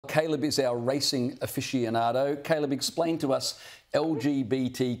Caleb is our racing aficionado. Caleb, explain to us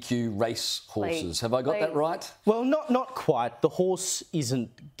LGBTQ race horses. Have I got that right? Well, not quite. The horse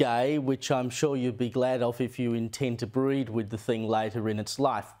isn't gay, which I'm sure you'd be glad of if you intend to breed with the thing later in its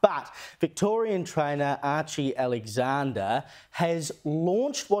life. But Victorian trainer Archie Alexander has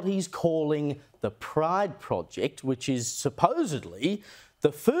launched what he's calling the Pride Project, which is supposedly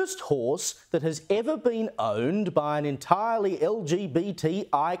the first horse that has ever been owned by an entirely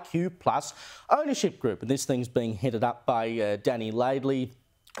LGBTIQ+ ownership group. And this thing's being headed up by Danny Laidley,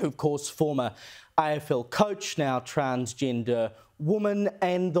 who, of course, former AFL coach, now transgender woman.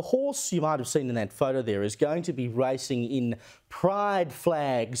 And the horse you might have seen in that photo there is going to be racing in pride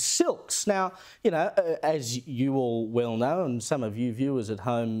flag silks. Now, you know, as you all well know, and some of you viewers at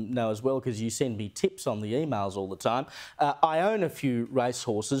home know as well, because you send me tips on the emails all the time, I own a few race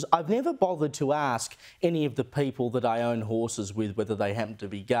horses. I've never bothered to ask any of the people that I own horses with whether they happen to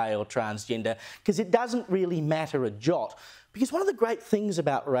be gay or transgender, because it doesn't really matter a jot. Because one of the great things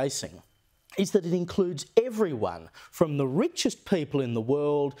about racing is that it includes everyone, from the richest people in the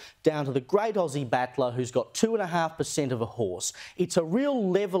world down to the great Aussie battler who's got 2.5% of a horse. It's a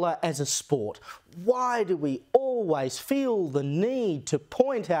real leveller as a sport. Why do we always feel the need to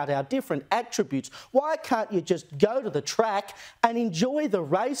point out our different attributes? Why can't you just go to the track and enjoy the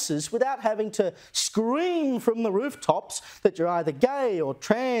races without having to scream from the rooftops that you're either gay or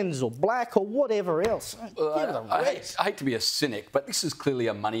trans or black or whatever else? I hate to be a cynic, but this is clearly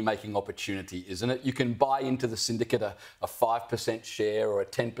a money-making opportunity, isn't it? You can buy into the syndicate a 5% share or a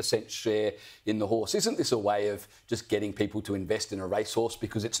 10% share in the horse. Isn't this a way of just getting people to invest in a racehorse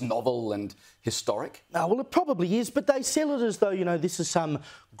because it's novel and historic? Oh, well, it probably is, but they sell it as though, you know, this is some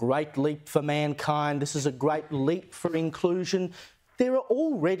great leap for mankind, this is a great leap for inclusion. There are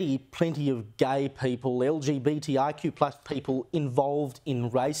already plenty of gay people, LGBTIQ+ people involved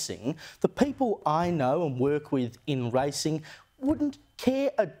in racing. The people I know and work with in racing wouldn't care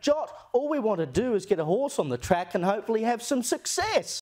a jot. All we want to do is get a horse on the track and hopefully have some success.